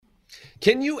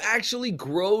Can you actually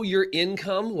grow your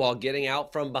income while getting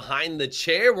out from behind the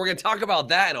chair? We're going to talk about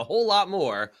that and a whole lot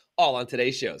more all on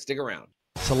today's show. Stick around.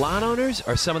 Salon owners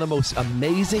are some of the most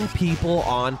amazing people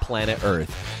on planet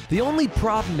Earth. The only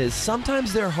problem is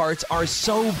sometimes their hearts are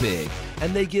so big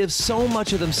and they give so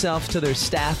much of themselves to their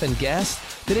staff and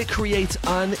guests that it creates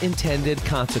unintended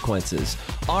consequences.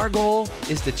 Our goal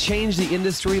is to change the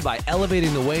industry by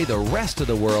elevating the way the rest of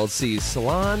the world sees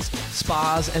salons,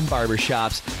 spas, and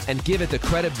barbershops and give it the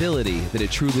credibility that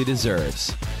it truly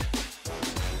deserves.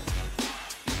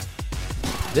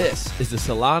 This is the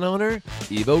Salon Owner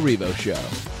Evo Revo Show.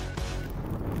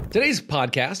 Today's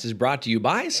podcast is brought to you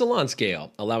by Salon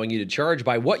Scale, allowing you to charge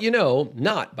by what you know,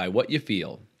 not by what you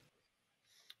feel.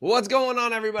 What's going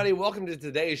on, everybody? Welcome to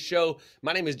today's show.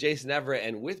 My name is Jason Everett,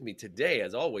 and with me today,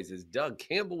 as always, is Doug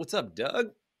Campbell. What's up,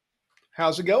 Doug?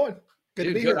 How's it going? Good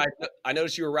to be here. I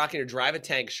noticed you were rocking your Drive a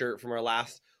Tank shirt from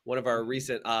one of our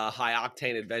recent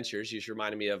high-octane adventures. You just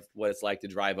reminded me of what it's like to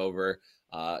drive over,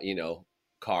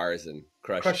 cars and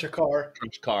crush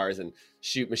cars and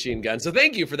shoot machine guns. So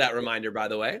thank you for that reminder, by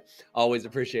the way. Always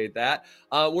appreciate that.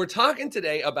 We're talking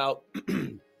today about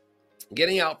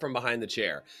getting out from behind the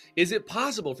chair. Is it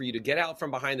possible for you to get out from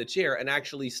behind the chair and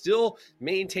actually still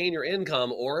maintain your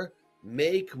income or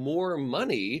make more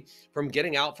money from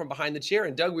getting out from behind the chair?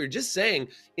 And Doug, we were just saying,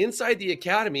 inside the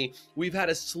academy, we've had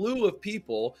a slew of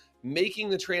people making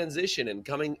the transition and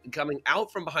coming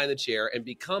out from behind the chair and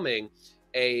becoming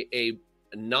a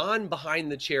non-behind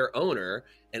the chair owner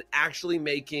and actually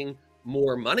making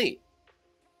more money.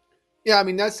 Yeah, I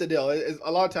mean, that's the deal. A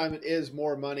lot of time it is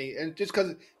more money, and just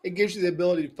because it gives you the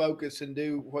ability to focus and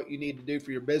do what you need to do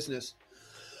for your business.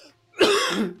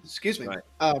 Excuse me.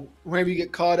 Right. Whenever you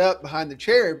get caught up behind the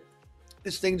chair,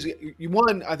 it's things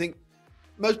I think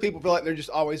most people feel like they're just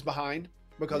always behind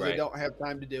because they don't have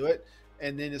time to do it.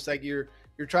 And then it's like you're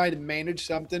trying to manage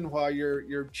something while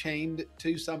you're chained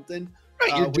to something.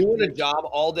 Right, you're doing a job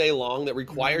all day long that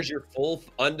requires your full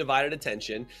undivided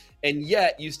attention, and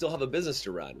yet you still have a business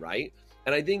to run, right?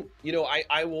 And I think,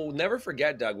 I will never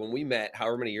forget, Doug, when we met,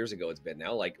 however many years ago it's been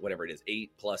now, like whatever it is,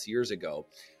 8+ years ago,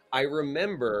 I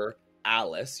remember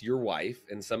Alice, your wife,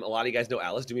 and a lot of you guys know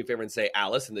Alice. Do me a favor and say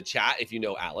Alice in the chat if you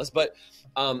know Alice. But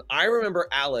I remember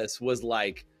Alice was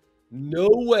like, no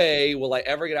way will I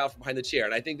ever get out from behind the chair.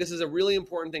 And I think this is a really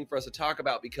important thing for us to talk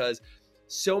about because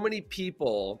so many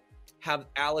people have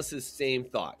Alice's same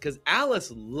thought, because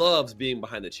Alice loves being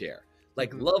behind the chair.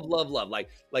 Like love. Like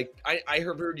I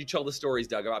heard you tell the stories,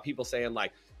 Doug, about people saying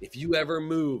like, if you ever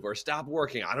move or stop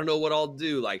working, I don't know what I'll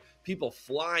do. Like people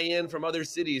fly in from other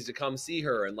cities to come see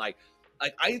her. And like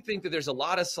I think that there's a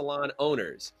lot of salon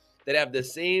owners that have the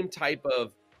same type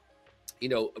of,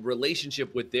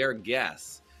 relationship with their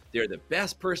guests. They're the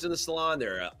best person in the salon.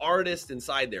 They're an artist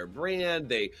inside their brand.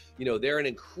 They're an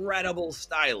incredible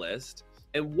stylist.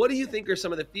 And what do you think are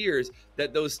some of the fears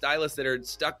that those stylists that are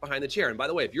stuck behind the chair? And by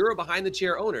the way, if you're a behind the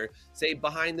chair owner, say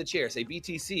behind the chair, say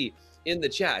BTC in the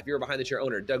chat. If you're a behind the chair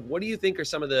owner, Doug, what do you think are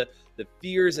some of the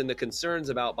fears and the concerns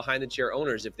about behind the chair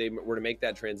owners if they were to make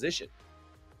that transition?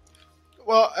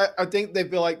 Well, I think they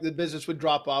feel like the business would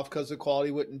drop off because the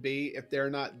quality wouldn't be if they're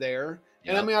not there. Yep.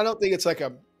 And I mean, I don't think it's like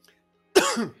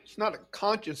it's not a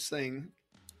conscious thing.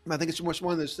 I think it's much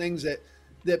one of those things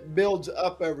that builds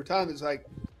up over time. It's like,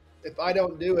 if I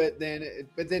don't do it,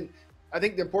 but then I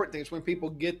think the important thing is when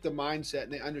people get the mindset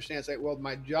and they understand, it's like, well,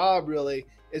 my job really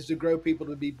is to grow people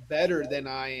to be better than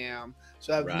I am.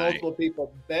 So I have multiple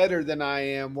people better than I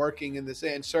am working in this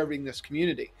and serving this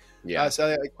community. Yeah. So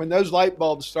like, when those light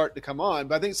bulbs start to come on,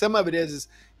 but I think some of it is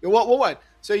one.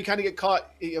 So you kind of get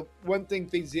caught. One thing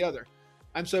feeds the other.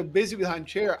 I'm so busy behind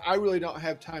chair, I really don't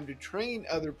have time to train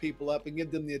other people up and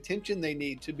give them the attention they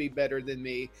need to be better than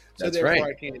me. So therefore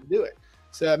I can't do it.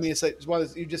 So, I mean, it's one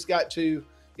of you just got to,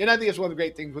 and I think it's one of the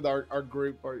great things with our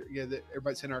group, or that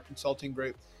everybody's in our consulting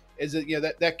group, is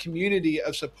that that community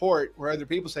of support where other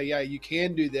people say, yeah, you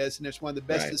can do this, and it's one of the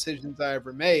best decisions I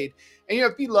ever made. And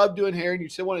if you love doing hair and you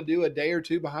still want to do a day or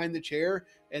two behind the chair,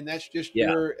 and that's just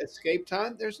your escape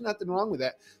time, there's nothing wrong with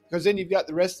that, because then you've got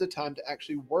the rest of the time to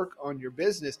actually work on your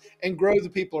business and grow the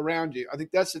people around you. I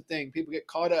think that's the thing. People get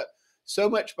caught up so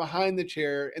much behind the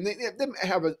chair, and they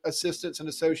have assistants and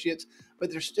associates, but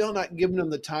they're still not giving them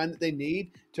the time that they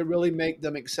need to really make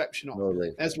them exceptional.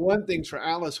 Totally. That's one thing for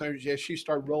Alice when she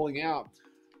started rolling out.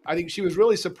 I think she was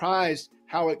really surprised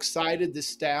how excited the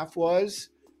staff was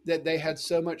that they had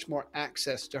so much more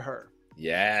access to her.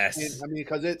 Yes. And, I mean,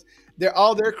 because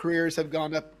all their careers have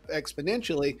gone up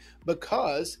exponentially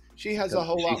because she has a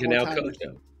whole lot more time. Coach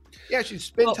them. Yeah, she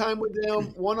spend time with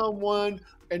them one-on-one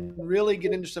and really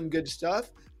get into some good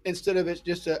stuff. instead of it's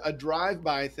just a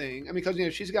drive-by thing. I mean,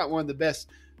 because she's got one of the best.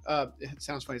 It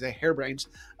sounds funny to say hairbrains,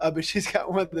 but she's got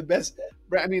one of the best.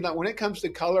 I mean, like when it comes to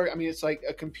color, I mean, it's like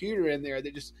a computer in there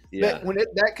that just when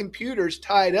that computer's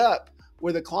tied up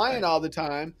with a client all the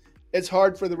time, it's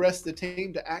hard for the rest of the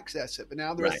team to access it. But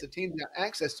now the rest of the team got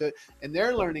access to it, and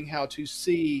they're learning how to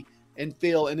see and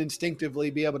feel and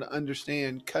instinctively be able to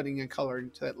understand cutting and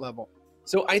coloring to that level.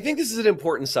 So I think this is an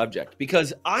important subject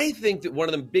because I think that one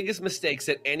of the biggest mistakes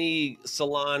that any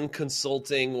salon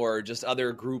consulting or just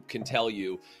other group can tell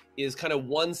you is kind of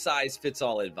one size fits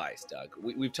all advice, Doug.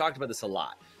 We've talked about this a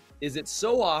lot. Is it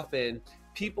so often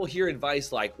people hear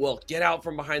advice like, well, get out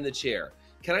from behind the chair.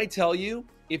 Can I tell you,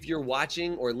 if you're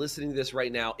watching or listening to this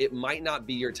right now, it might not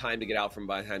be your time to get out from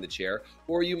behind the chair,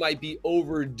 or you might be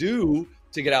overdue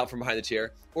to get out from behind the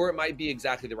chair, or it might be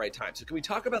exactly the right time. So can we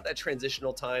talk about that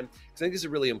transitional time? Because I think this is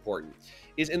really important.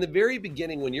 Is in the very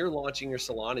beginning when you're launching your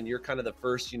salon and you're kind of the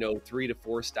first, 3 to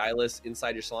 4 stylists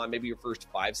inside your salon, maybe your first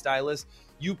 5 stylists,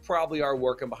 you probably are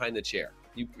working behind the chair.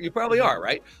 You probably are,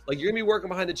 right? Like you're gonna be working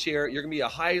behind the chair. You're gonna be a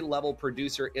high level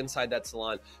producer inside that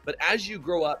salon. But as you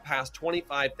grow up past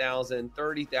 $25,000,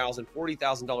 $30,000,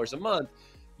 $40,000 a month,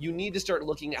 you need to start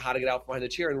looking at how to get out behind the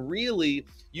chair. And really,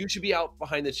 you should be out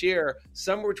behind the chair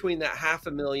somewhere between that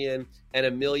 $500,000 and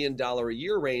 $1 million a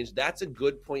year range. That's a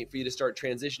good point for you to start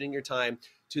transitioning your time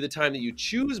to the time that you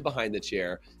choose behind the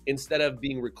chair instead of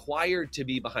being required to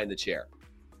be behind the chair,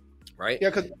 right?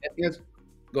 Yeah, because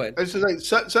go ahead. It's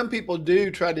just like some people do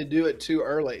try to do it too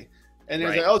early, and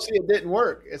it's like, oh, see, it didn't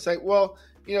work. It's like, well,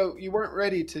 you weren't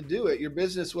ready to do it. Your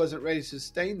business wasn't ready to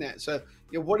sustain that. So,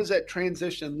 what does that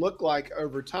transition look like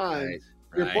over time?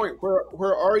 Your point,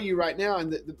 where are you right now?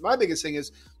 And my biggest thing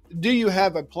is, do you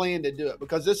have a plan to do it?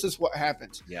 Because this is what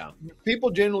happens. Yeah,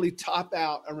 people generally top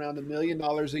out around $1 million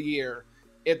a year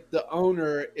if the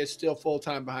owner is still full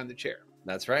time behind the chair.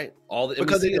 That's right.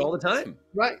 Because they see it all the time.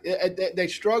 Right. They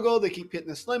struggle. They keep hitting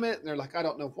this limit. And they're like, I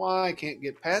don't know why. I can't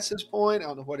get past this point. I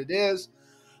don't know what it is.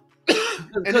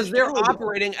 Because they're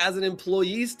operating as an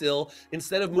employee still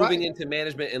instead of moving into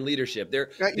management and leadership.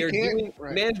 They're doing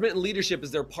management and leadership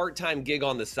is their part-time gig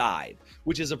on the side,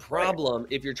 which is a problem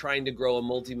if you're trying to grow a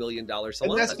multi-million-dollar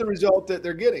salon. And that's the result that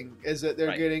they're getting, is that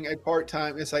they're getting a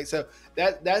part-time. It's like, so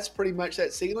that's pretty much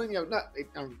that ceiling.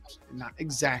 Not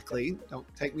exactly. Don't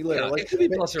take me literally. It could be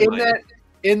plus or minus.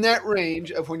 In that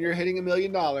range of when you're hitting $1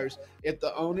 million, if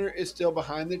the owner is still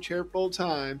behind the chair full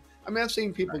time, I mean, I've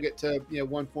seen people get to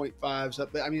 1.5s up,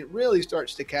 but I mean, it really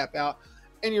starts to cap out,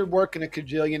 and you're working a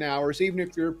cajillion hours. Even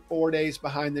if you're 4 days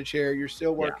behind the chair, you're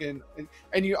still working,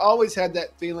 and you always have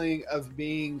that feeling of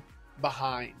being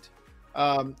behind.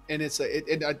 And and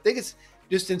I think it's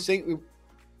just instinct.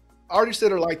 Artists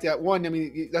that are like that, one, I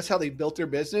mean, that's how they built their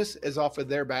business, is off of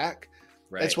their back.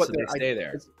 Right. That's what so they stay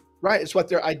there. Right. It's what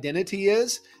their identity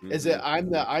is that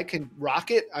I can rock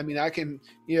it. I mean, I can,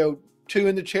 2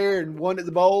 in the chair and 1 at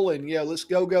the bowl, and let's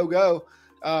go. So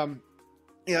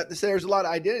there's a lot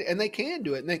of identity, and they can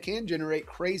do it, and they can generate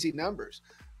crazy numbers.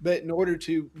 But in order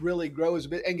to really grow as a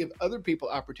bit and give other people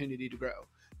opportunity to grow,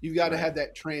 you've got to have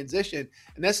that transition.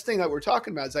 And that's the thing that we're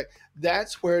talking about. It's like,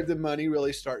 that's where the money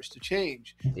really starts to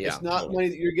change. Yeah, it's not money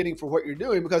that you're getting for what you're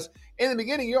doing, because in the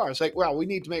beginning you are. It's like, well, we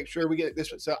need to make sure we get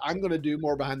this. So I'm going to do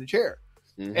more behind the chair.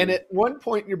 And at one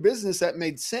point in your business that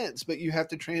made sense, but you have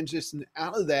to transition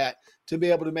out of that to be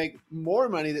able to make more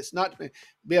money. That's not to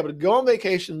be able to go on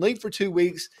vacation, leave for 2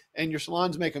 weeks, and your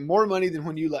salon's making more money than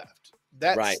when you left.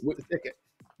 That's the ticket.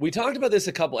 We talked about this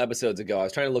a couple episodes ago. I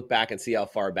was trying to look back and see how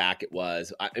far back it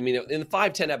was. I mean, in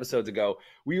 5-10 episodes ago,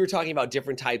 we were talking about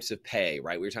different types of pay,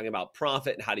 right? We were talking about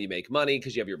profit and how do you make money,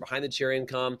 because you have your behind the chair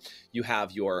income, you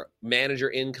have your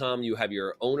manager income, you have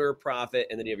your owner profit,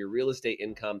 and then you have your real estate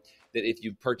income that if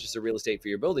you purchase a real estate for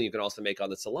your building, you can also make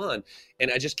on the salon. And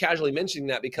I just casually mentioning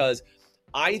that because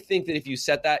I think that if you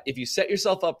set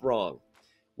yourself up wrong,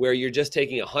 where you're just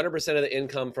taking 100% of the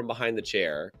income from behind the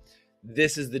chair,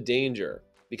 this is the danger,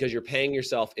 because you're paying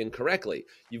yourself incorrectly.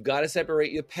 You've got to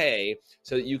separate your pay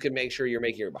so that you can make sure you're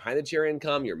making your behind the chair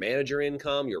income, your manager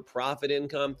income, your profit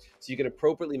income, so you can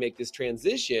appropriately make this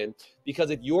transition. Because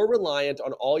if you're reliant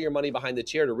on all your money behind the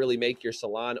chair to really make your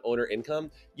salon owner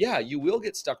income, you will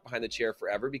get stuck behind the chair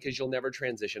forever, because you'll never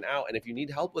transition out. And if you need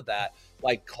help with that,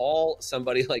 like, call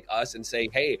somebody like us and say,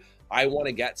 hey, I want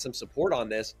to get some support on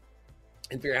this,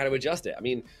 and figure out how to adjust it. I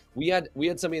mean, we had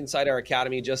somebody inside our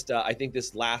academy just, I think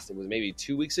it was maybe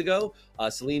 2 weeks ago,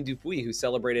 Celine Dupuis, who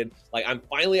celebrated, like, I'm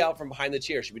finally out from behind the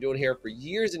chair. She's been doing hair for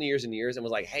years and years and years, and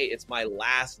was like, hey, it's my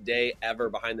last day ever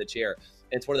behind the chair.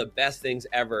 And it's one of the best things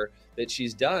ever that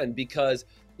she's done, because,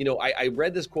 I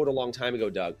read this quote a long time ago,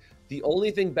 Doug. The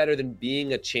only thing better than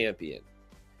being a champion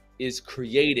is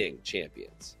creating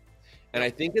champions. And I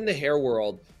think in the hair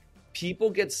world, people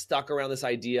get stuck around this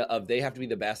idea of they have to be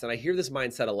the best. And I hear this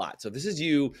mindset a lot. So if this is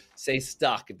you, say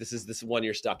stuck, if this is this one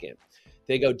you're stuck in.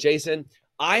 They go, Jason,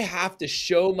 I have to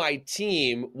show my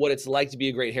team what it's like to be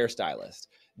a great hairstylist.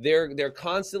 They're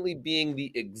constantly being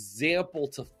the example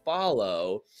to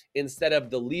follow instead of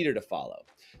the leader to follow.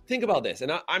 Think about this.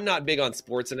 And I'm not big on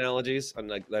sports analogies. I'm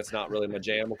like, that's not really my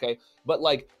jam, okay? But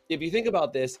like, if you think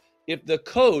about this, if the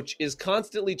coach is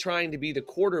constantly trying to be the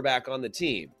quarterback on the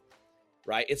team,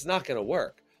 right, it's not going to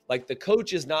work. Like, the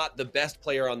coach is not the best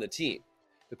player on the team.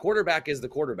 The quarterback is the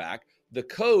quarterback. The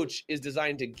coach is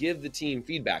designed to give the team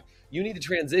feedback. You need to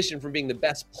transition from being the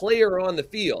best player on the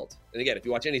field. And again, if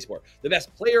you watch any sport, the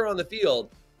best player on the field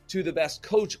to the best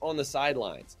coach on the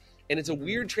sidelines. And it's a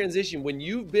weird transition when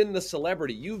you've been the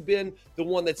celebrity, you've been the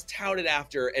one that's touted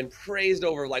after and praised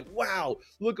over, like, wow,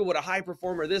 look at what a high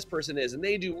performer this person is. And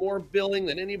they do more billing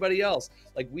than anybody else.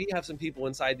 Like, we have some people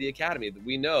inside the academy that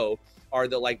we know are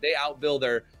they outbill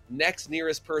their next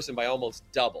nearest person by almost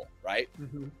double, right?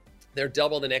 Mm-hmm. They're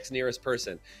double the next nearest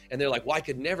person. And they're like, well, I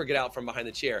could never get out from behind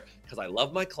the chair because I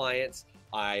love my clients.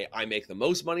 I make the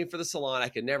most money for the salon. I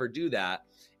could never do that.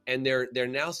 And they're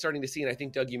now starting to see, and I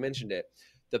think, Doug, you mentioned it,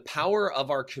 the power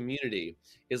of our community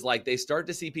is like they start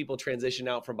to see people transition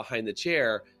out from behind the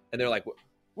chair and they're like,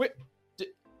 wait,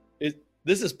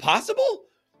 this is possible?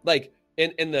 Like,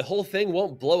 and the whole thing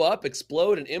won't blow up,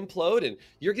 explode, and implode. And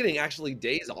you're getting actually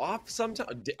days off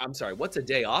sometimes. I'm sorry, what's a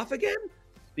day off again?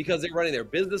 Because they're running their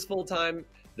business full time.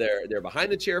 They're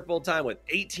behind the chair full time with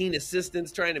 18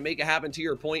 assistants trying to make it happen. To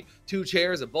your point, 2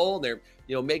 chairs, a bowl, and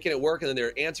they're making it work. And then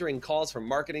they're answering calls from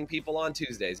marketing people on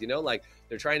Tuesdays, like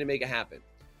they're trying to make it happen.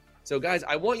 So guys,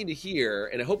 I want you to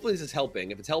hear, and hopefully this is helping.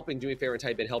 If it's helping, do me a favor and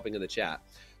type in helping in the chat.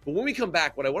 But when we come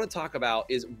back, what I want to talk about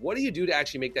is what do you do to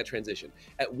actually make that transition?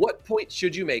 At what point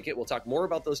should you make it? We'll talk more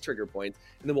about those trigger points.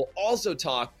 And then we'll also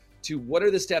talk to what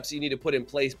are the steps you need to put in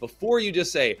place before you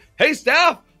just say, hey,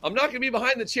 staff, I'm not going to be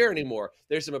behind the chair anymore.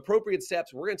 There's some appropriate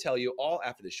steps. We're going to tell you all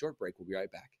after this short break. We'll be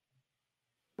right back.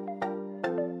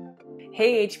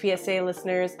 Hey, HPSA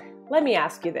listeners, let me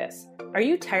ask you this. Are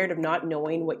you tired of not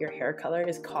knowing what your hair color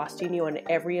is costing you on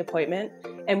every appointment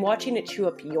and watching it chew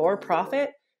up your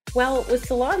profit? Well, with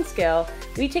Salon Scale,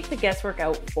 we take the guesswork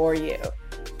out for you.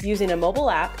 Using a mobile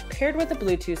app paired with a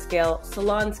Bluetooth scale,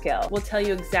 Salon Scale will tell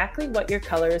you exactly what your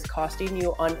color is costing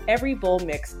you on every bowl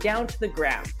mix down to the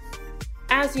gram.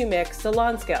 As you mix,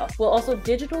 Salon Scale will also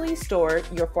digitally store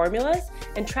your formulas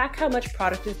and track how much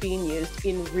product is being used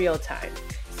in real time,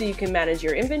 so you can manage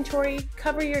your inventory,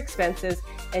 cover your expenses,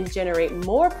 and generate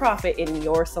more profit in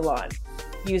your salon.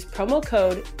 Use promo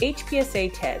code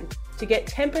HPSA10 to get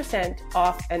 10%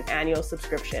 off an annual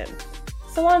subscription.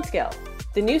 Salon Scale,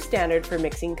 the new standard for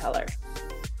mixing color.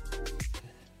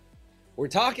 We're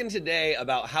talking today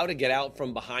about how to get out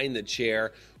from behind the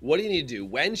chair. What do you need to do?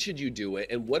 When should you do it?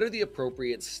 And what are the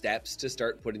appropriate steps to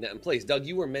start putting that in place? Doug,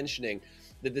 you were mentioning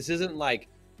that this isn't like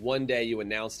one day you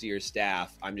announce to your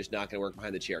staff, I'm just not going to work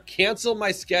behind the chair. Cancel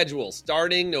my schedule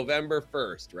starting November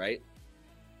 1st, right?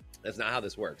 That's not how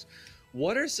this works.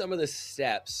 What are some of the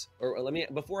steps,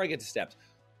 before I get to steps,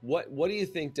 what do you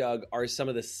think, Doug, are some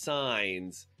of the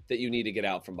signs that you need to get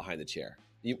out from behind the chair?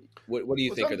 What do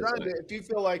you think are the signs? If you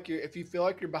feel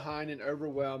like you're behind and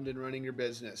overwhelmed in running your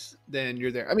business, then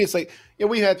you're there. I mean, it's like,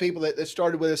 we had people that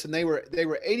started with us and they were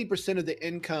 80% of the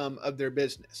income of their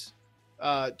business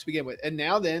to begin with. And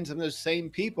now then some of those same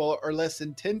people are less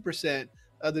than 10%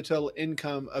 of the total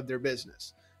income of their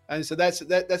business. And so that's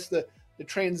the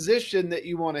transition that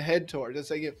you want to head towards. It's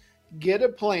like, get a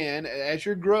plan as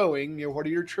you're growing. What are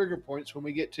your trigger points when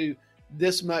we get to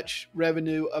this much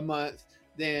revenue a month?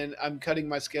 Then I'm cutting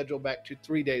my schedule back to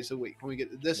 3 days a week. When we get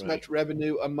to this much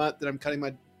revenue a month, then I'm cutting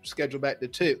my schedule back to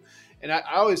 2. And I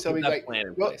always tell people, like,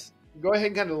 go ahead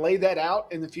and kind of lay that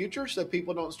out in the future so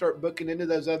people don't start booking into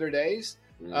those other days.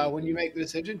 When you make the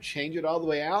decision, change it all the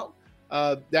way out.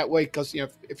 That way, because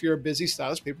if you're a busy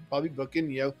stylist, people are probably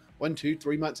booking 1, 2,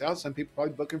 3 months out. Some people are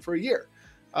probably booking for a year.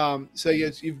 So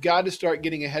you've got to start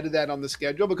getting ahead of that on the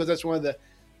schedule, because that's one of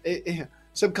the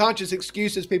subconscious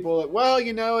excuses people are like, well,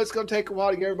 it's going to take a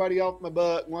while to get everybody off my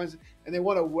book. And they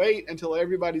want to wait until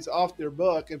everybody's off their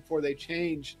book before they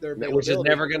change their availability. Which is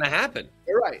never going to happen.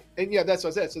 You're right. And that's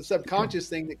what I said. It's a subconscious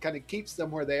thing that kind of keeps them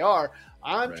where they are.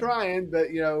 I'm trying, but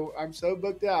I'm so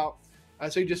booked out.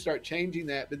 So you just start changing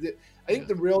that. But I think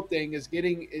the real thing is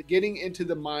getting into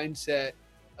the mindset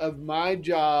of my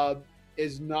job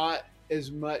is not as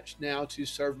much now to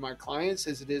serve my clients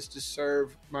as it is to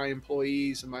serve my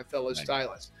employees and my fellow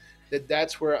stylists.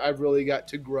 That's where I've really got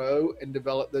to grow and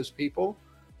develop those people,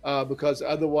 because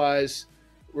otherwise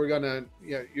we're gonna,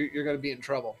 you're gonna be in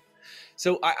trouble.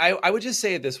 So I would just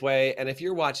say it this way, and if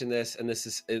you're watching this and this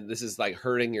is like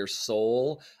hurting your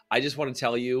soul, I just want to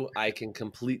tell you I can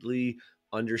completely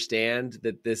understand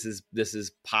that this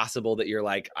is possible, that you're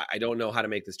like, I don't know how to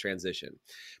make this transition.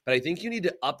 But I think you need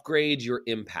to upgrade your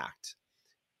impact.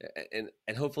 And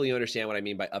hopefully you understand what I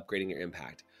mean by upgrading your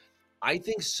impact. I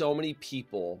think so many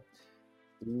people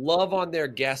love on their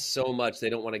guests so much they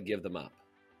don't want to give them up.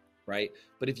 Right?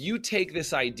 But if you take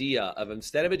this idea of,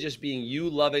 instead of it just being you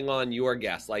loving on your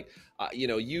guests, like,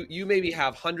 you maybe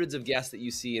have hundreds of guests that you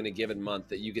see in a given month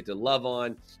that you get to love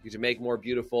on, you get to make more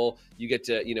beautiful, you get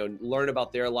to, learn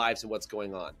about their lives and what's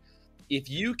going on. If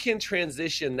you can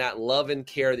transition that love and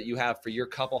care that you have for your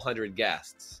couple hundred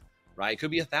guests, right? It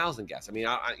could be 1,000 guests. I mean,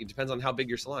 it depends on how big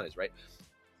your salon is, right?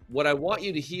 What I want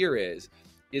you to hear is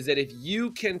that if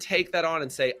you can take that on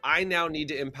and say, I now need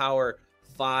to empower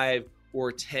 5 or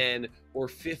 10 or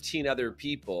 15 other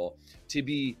people to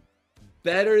be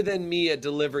better than me at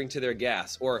delivering to their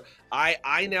guests, or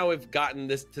I now have gotten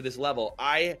this to this level,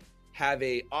 I have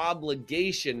a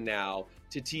obligation now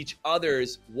to teach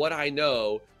others what I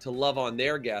know to love on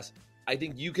their guests. I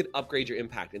think you can upgrade your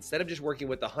impact. Instead of just working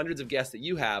with the hundreds of guests that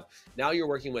you have, now you're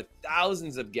working with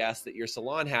thousands of guests that your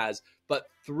salon has, but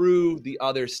through the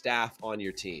other staff on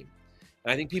your team.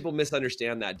 And I think people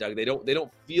misunderstand that, Doug. They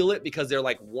don't feel it because they're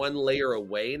like one layer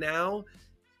away now.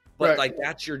 But Right. like,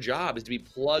 that's your job, is to be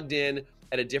plugged in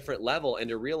at a different level and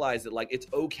to realize that, like, it's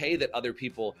okay that other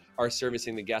people are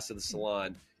servicing the guests of the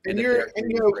salon. And that you're, they're and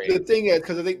doing great. the thing is,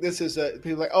 because I think this is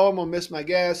people like, oh, I'm gonna miss my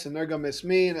guests and they're gonna miss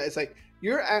me, and it's like,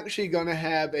 you're actually gonna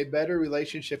have a better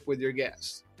relationship with your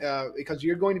guests because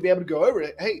you're going to be able to go over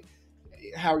it. Hey,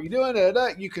 how are you doing?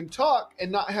 You can talk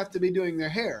and not have to be doing their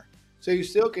hair, so you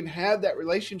still can have that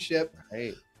relationship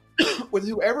Right. with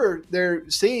whoever they're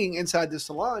seeing inside the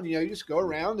salon. You just go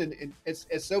around, and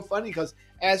it's so funny because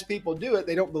as people do it,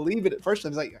 they don't believe it at first.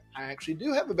 It's like, I actually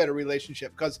do have a better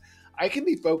relationship because I can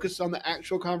be focused on the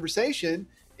actual conversation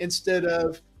instead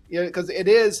of, because it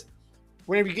is,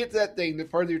 whenever you get to that thing, the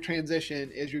part of your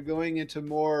transition is you're going into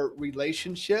more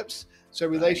relationships. So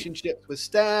relationships with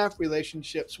staff,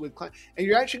 relationships with clients, and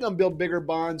you're actually going to build bigger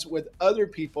bonds with other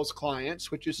people's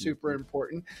clients, which is super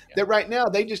important. Yeah. That right now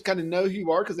they just kind of know who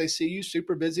you are because they see you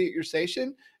super busy at your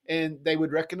station and they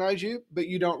would recognize you, but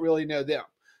you don't really know them.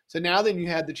 So now then you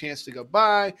have the chance to go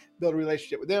by, build a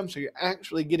relationship with them. So you're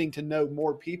actually getting to know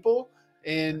more people,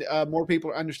 and more people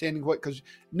are understanding because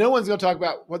no one's going to talk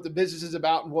about what the business is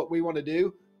about and what we want to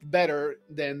do better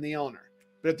than the owner.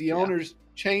 But if the owner's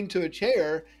chained to a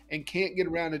chair and can't get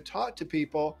around and talk to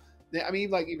people,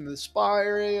 like even the spa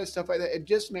area, stuff like that, it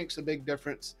just makes a big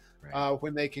difference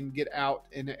when they can get out.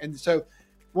 And so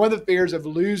one of the fears of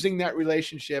losing that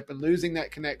relationship and losing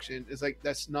that connection is like,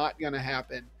 that's not going to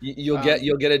happen. You'll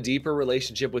get a deeper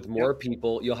relationship with more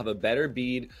people. You'll have a better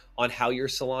bead on how your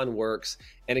salon works.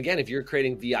 And again, if you're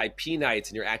creating VIP nights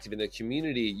and you're active in the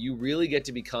community, you really get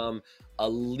to become a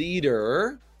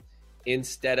leader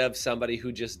instead of somebody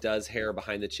who just does hair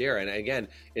behind the chair. And again,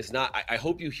 it's not, I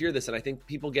hope you hear this. And I think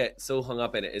people get so hung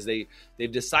up in it, is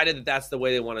they've decided that that's the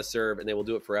way they want to serve and they will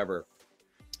do it forever.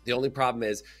 The only problem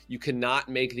is you cannot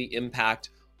make the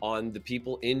impact on the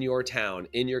people in your town,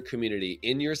 in your community,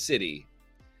 in your city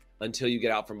until you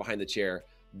get out from behind the chair.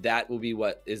 That will be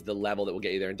what is the level that will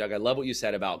get you there. And Doug, I love what you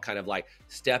said about kind of like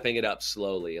stepping it up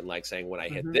slowly and like saying, when I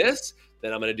hit this,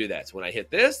 then I'm going to do that. So when I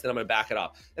hit this, then I'm going to back it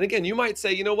off. And again, you might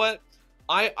say, you know what?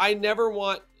 I never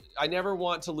want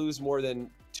to lose more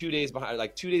than 2 days behind.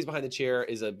 Like 2 days behind the chair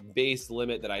is a base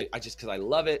limit that I just, because I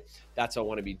love it. That's what I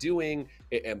want to be doing.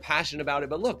 I'm passionate about it.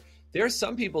 But look, there are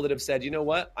some people that have said, you know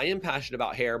what? I am passionate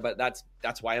about hair, but that's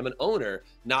why I'm an owner,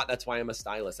 not that's why I'm a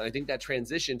stylist. And I think that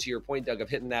transition, to your point, Doug, of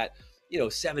hitting that,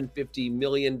 $750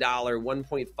 million,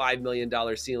 $1.5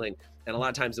 million ceiling. And a lot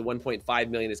of times the 1.5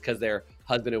 million is because they're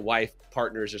husband and wife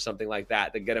partners or something like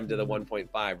that get them to the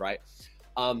 1.5, right?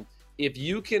 If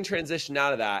you can transition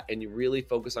out of that and you really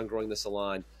focus on growing the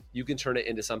salon, you can turn it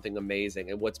into something amazing.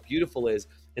 And what's beautiful is,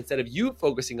 instead of you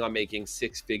focusing on making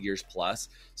 6 figures plus,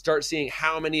 start seeing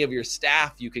how many of your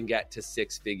staff you can get to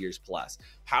 6 figures plus.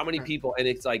 How many people, and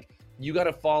it's like, you got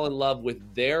to fall in love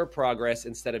with their progress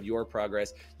instead of your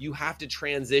progress. You have to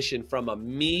transition from a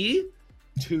me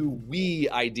to we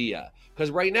idea.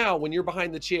 Because right now, when you're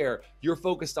behind the chair, you're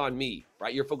focused on me,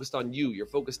 right? You're focused on you. You're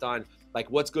focused on like,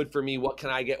 what's good for me? What can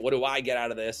I get? What do I get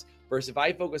out of this? Versus if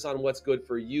I focus on what's good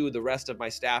for you, the rest of my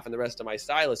staff and the rest of my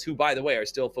stylists, who, by the way, are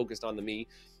still focused on the me,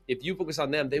 if you focus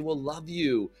on them, they will love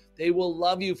you. They will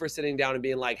love you for sitting down and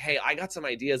being like, hey, I got some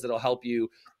ideas that'll help you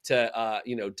to,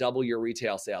 double your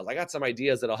retail sales. I got some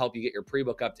ideas that'll help you get your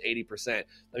pre-book up to 80%.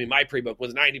 I mean, my pre-book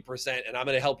was 90% and I'm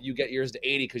going to help you get yours to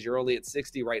 80 because you're only at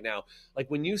 60 right now. Like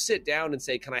when you sit down and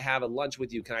say, can I have a lunch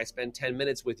with you? Can I spend 10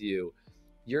 minutes with you?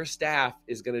 Your staff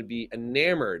is going to be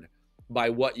enamored by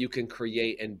what you can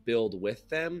create and build with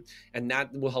them. And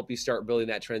that will help you start building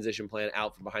that transition plan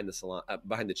out from behind the salon,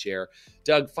 behind the chair.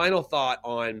 Doug, final thought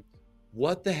on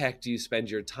what the heck do you spend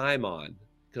your time on?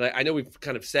 Because I know we've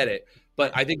kind of said it,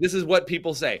 but I think this is what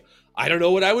people say. I don't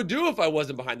know what I would do if I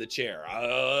wasn't behind the chair.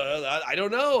 I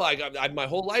don't know. My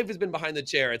whole life has been behind the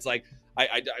chair. It's like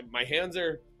my hands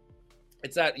are.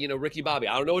 It's that Ricky Bobby.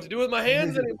 I don't know what to do with my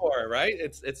hands anymore. Right?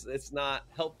 It's not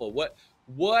helpful.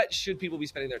 What should people be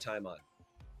spending their time on?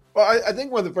 Well, I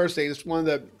think one of the first things, it's one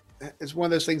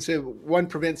of those things that one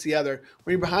prevents the other.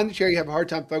 When you're behind the chair, you have a hard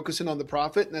time focusing on the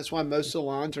profit, and that's why most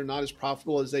salons are not as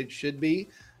profitable as they should be.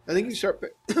 I think you start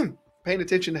paying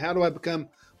attention to how do I become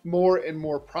more and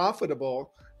more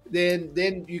profitable,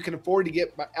 then you can afford to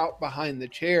get out behind the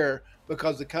chair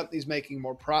because the company's making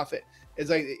more profit. It's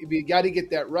like you got to get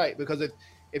that right, because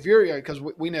if you're, because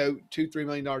we know $2-3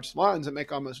 million salons that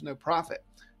make almost no profit.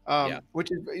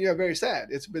 Which is very sad.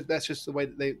 But that's just the way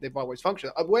that they've always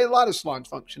functioned. The way a lot of salons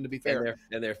function, to be fair.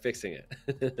 And they're fixing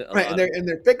it. Right, and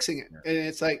they're fixing it. And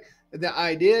it's like the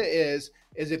idea is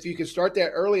if you can start that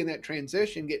early in that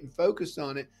transition, getting focused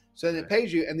on it, so that it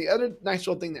pays you. And the other nice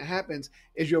little thing that happens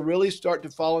is you'll really start to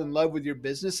fall in love with your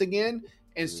business again,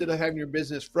 instead of having your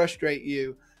business frustrate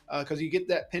you, because you get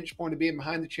that pinch point of being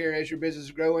behind the chair as your business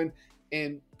is growing,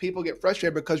 and people get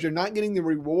frustrated because you're not getting the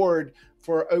reward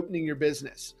for opening your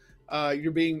business.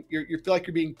 You feel like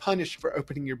you're being punished for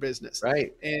opening your business.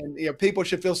 Right. And people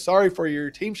should feel sorry for you.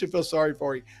 Your team should feel sorry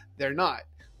for you. They're not.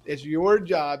 It's your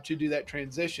job to do that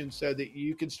transition so that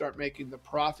you can start making the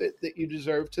profit that you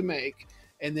deserve to make,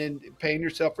 and then paying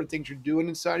yourself for things you're doing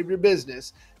inside of your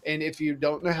business. And if you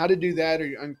don't know how to do that, or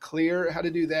you're unclear how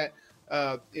to do that,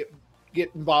 get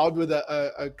involved with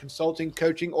a consulting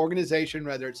coaching organization,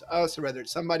 whether it's us or whether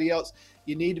it's somebody else.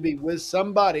 You need to be with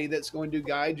somebody that's going to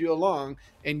guide you along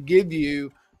and give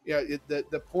you,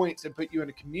 the points and put you in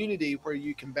a community where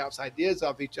you can bounce ideas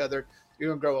off each other. You're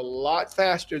going to grow a lot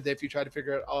faster than if you try to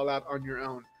figure it all out on your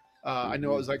own. I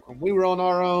know it was like when we were on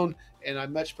our own, and I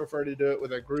much prefer to do it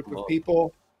with a group of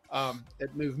people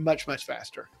that move much, much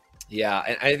faster. Yeah,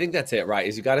 and I think that's it, right?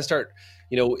 Is you got to start,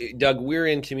 Doug, we're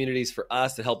in communities for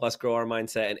us to help us grow our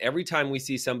mindset. And every time we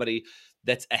see somebody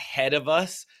that's ahead of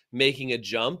us making a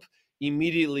jump,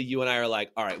 immediately you and I are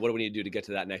like, all right, what do we need to do to get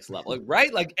to that next level?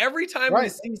 Right? Like every time we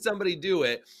see somebody do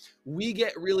it, we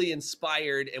get really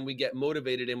inspired and we get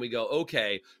motivated and we go,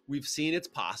 okay, we've seen it's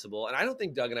possible. And I don't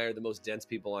think Doug and I are the most dense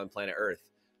people on planet Earth.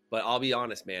 But I'll be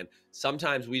honest, man,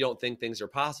 sometimes we don't think things are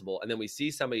possible. And then we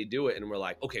see somebody do it and we're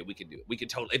like, okay, we can do it. We can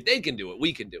totally, if they can do it,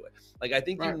 we can do it. Like, I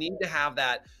think you need to have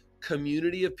that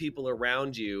community of people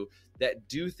around you that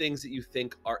do things that you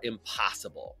think are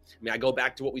impossible. I mean, I go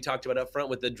back to what we talked about up front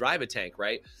with the drive a tank,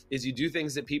 right? Is you do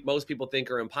things that most people think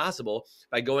are impossible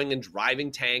by going and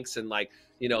driving tanks and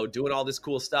doing all this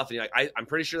cool stuff. And you're like, I'm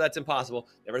pretty sure that's impossible.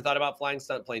 Never thought about flying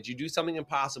stunt planes. You do something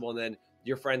impossible and then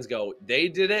your friends go, they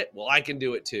did it, well, I can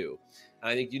do it too.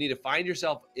 And I think you need to find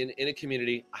yourself in a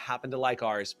community. I happen to like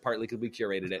ours, partly because we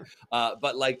curated it.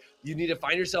 But you need to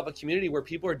find yourself a community where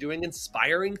people are doing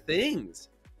inspiring things.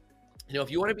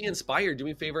 If you want to be inspired, do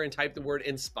me a favor and type the word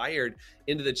inspired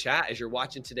into the chat as you're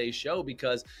watching today's show,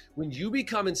 because when you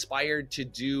become inspired to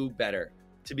do better,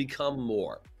 to become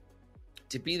more,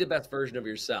 to be the best version of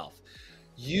yourself,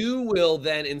 you will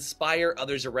then inspire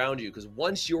others around you, because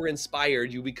once you're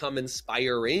inspired, you become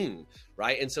inspiring,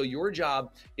 right? And so your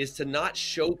job is to not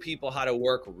show people how to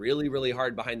work really, really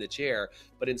hard behind the chair,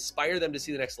 but inspire them to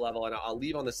see the next level. And I'll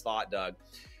leave on this thought, Doug,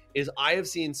 is I have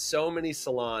seen so many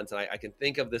salons, and I can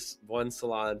think of this one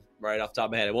salon right off the top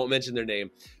of my head. I won't mention their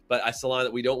name, but a salon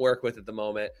that we don't work with at the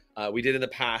moment. We did in the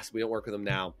past. We don't work with them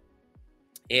now.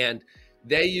 And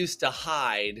they used to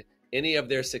hide any of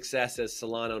their success as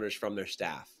salon owners from their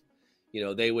staff.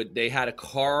 They had a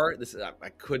car. I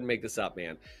couldn't make this up,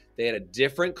 man. They had a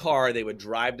different car. They would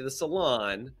drive to the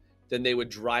salon, then they would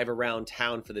drive around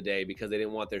town for the day because they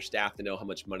didn't want their staff to know how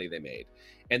much money they made.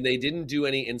 And they didn't do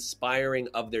any inspiring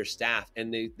of their staff.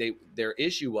 And their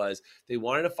issue was they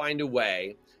wanted to find a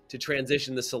way to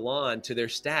transition the salon to their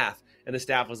staff. And the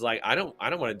staff was like, I don't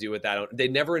want to do with that. They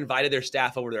never invited their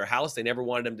staff over to their house. They never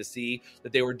wanted them to see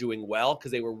that they were doing well,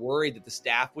 because they were worried that the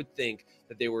staff would think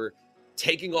that they were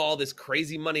taking all this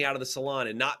crazy money out of the salon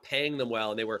and not paying them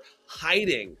well. And they were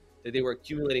hiding that they were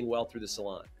accumulating wealth through the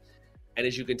salon. And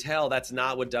as you can tell, that's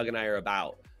not what Doug and I are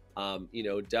about.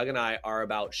 Doug and I are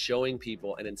about showing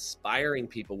people and inspiring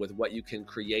people with what you can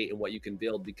create and what you can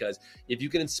build. Because if you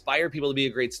can inspire people to be a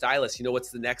great stylist, you know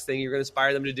what's the next thing you're going to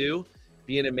inspire them to do?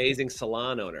 Be an amazing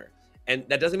salon owner. And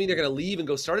that doesn't mean they're going to leave and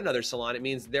go start another salon. It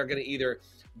means they're going to either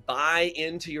buy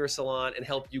into your salon and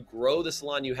help you grow the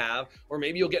salon you have, or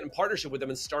maybe you'll get in partnership with them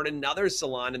and start another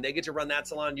salon and they get to run that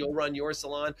salon, you'll run your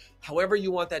salon. However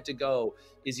you want that to go,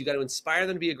 is you got to inspire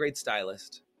them to be a great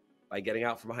stylist by getting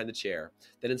out from behind the chair,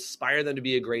 then inspire them to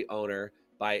be a great owner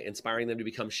by inspiring them to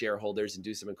become shareholders and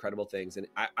do some incredible things. And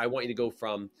I want you to go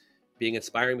from being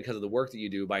inspiring because of the work that you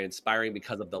do by inspiring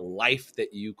because of the life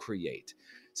that you create.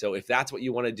 So if that's what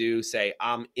you want to do, say,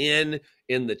 I'm in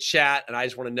the chat, and I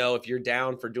just want to know if you're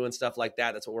down for doing stuff like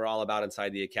that. That's what we're all about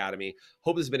inside the Academy.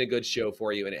 Hope this has been a good show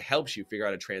for you, and it helps you figure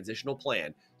out a transitional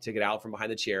plan to get out from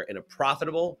behind the chair in a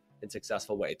profitable and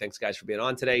successful way. Thanks, guys, for being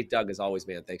on today. Doug, as always,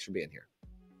 man, thanks for being here.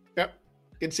 Yep.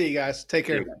 Good to see you guys. Take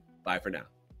care. Bye for now.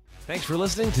 Thanks for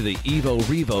listening to the Evo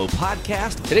Revo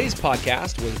podcast. Today's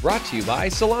podcast was brought to you by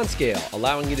Salon Scale,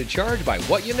 allowing you to charge by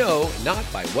what you know, not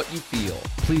by what you feel.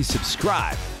 Please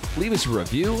subscribe, leave us a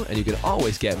review, and you can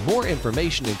always get more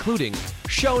information, including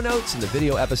show notes and the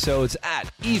video episodes at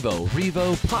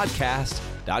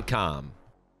evorevopodcast.com.